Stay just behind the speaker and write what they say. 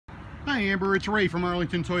Hi Amber, it's Ray from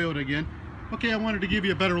Arlington Toyota again. Okay, I wanted to give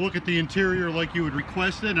you a better look at the interior like you had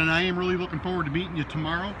requested, and I am really looking forward to meeting you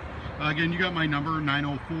tomorrow. Again, you got my number,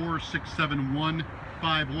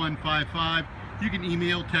 904-671-5155. You can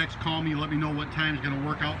email, text, call me, let me know what time is going to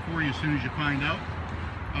work out for you as soon as you find out.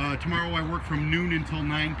 Tomorrow I work from noon until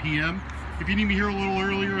 9 p.m. If you need me here a little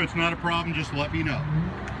earlier, it's not a problem, just let me know.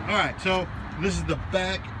 Alright, so this is the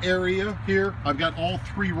back area here. I've got all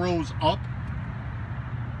 3 rows up.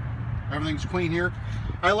 Everything's clean here.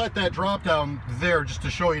 I let that drop down there just to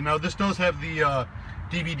show you. Now this does have the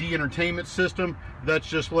DVD entertainment system. That's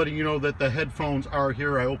just letting you know that the headphones are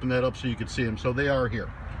here. I opened that up so you can see them. So they are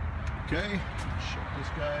here. Okay, shut this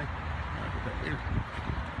guy.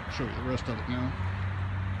 Show you the rest of it now.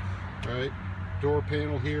 All right, door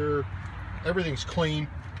panel here. Everything's clean.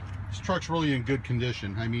 This truck's really in good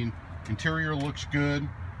condition. I mean, interior looks good.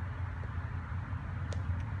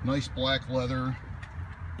 Nice black leather.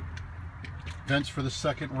 Vents for the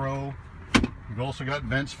second row. You've also got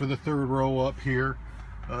vents for the third row up here.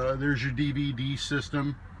 There's your DVD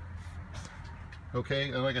system.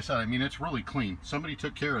 Okay, and like I said, I mean, it's really clean. Somebody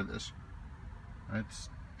took care of this. It's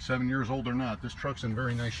 7 years old or not. This truck's in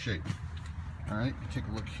very nice shape. All right, take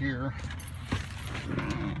a look here. All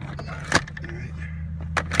right.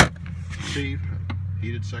 See,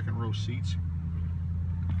 heated second row seats.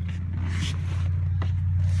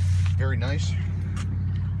 Very nice.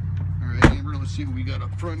 All right, Amber, let's see what we got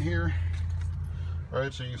up front here. All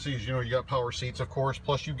right, so you can see, you know, you got power seats, of course,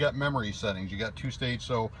 plus you've got memory settings. You got 2 stage,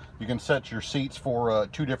 so you can set your seats for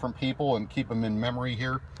 2 different people and keep them in memory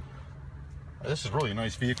here. This is really a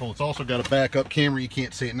nice vehicle. It's also got a backup camera. You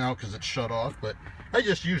can't see it now because it's shut off, but I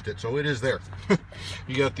just used it, so it is there.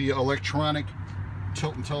 You got the electronic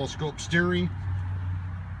tilt and telescope steering.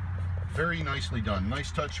 Very nicely done.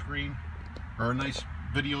 Nice touch screen, or a nice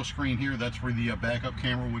video screen here. That's where the backup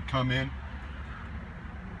camera would come in.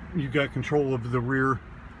 You've got control of the rear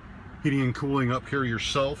heating and cooling up here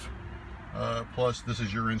yourself. Plus, this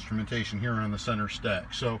is your instrumentation here on the center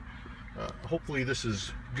stack. So hopefully this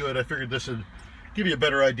is good. I figured this would give you a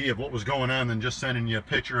better idea of what was going on than just sending you a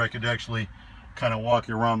picture. I could actually kind of walk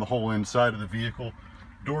you around the whole inside of the vehicle.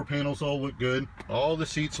 Door panels all look good. All the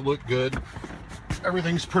seats look good.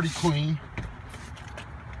 Everything's pretty clean.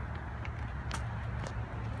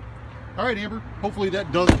 All right, Amber, hopefully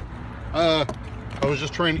that does it. I was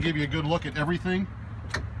just trying to give you a good look at everything.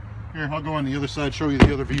 Here, I'll go on the other side, show you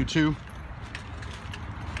the other view too.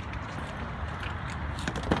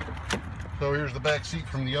 So here's the back seat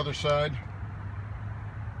from the other side.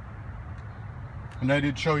 And I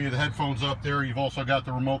did show you the headphones up there. You've also got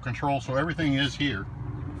the remote control, so everything is here.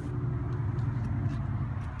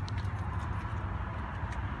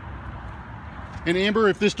 And Amber,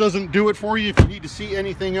 if this doesn't do it for you, if you need to see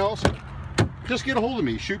anything else, just get a hold of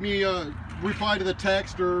me. Shoot me a reply to the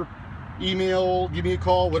text or email, give me a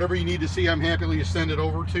call, whatever you need to see. I'm happy to send it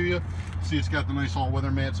over to you. See, it's got the nice all-weather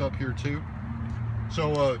mats up here too.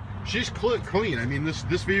 So she's clean. I mean,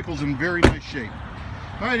 this vehicle's in very nice shape.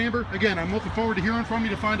 All right, Amber, again, I'm looking forward to hearing from you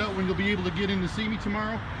to find out when you'll be able to get in to see me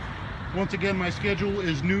tomorrow. Once again, my schedule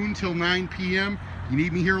is noon till 9 p.m. You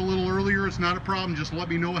need me here a little earlier, it's not a problem. Just let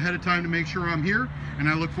me know ahead of time to make sure I'm here, and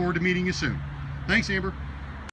I look forward to meeting you soon. Thanks, Amber.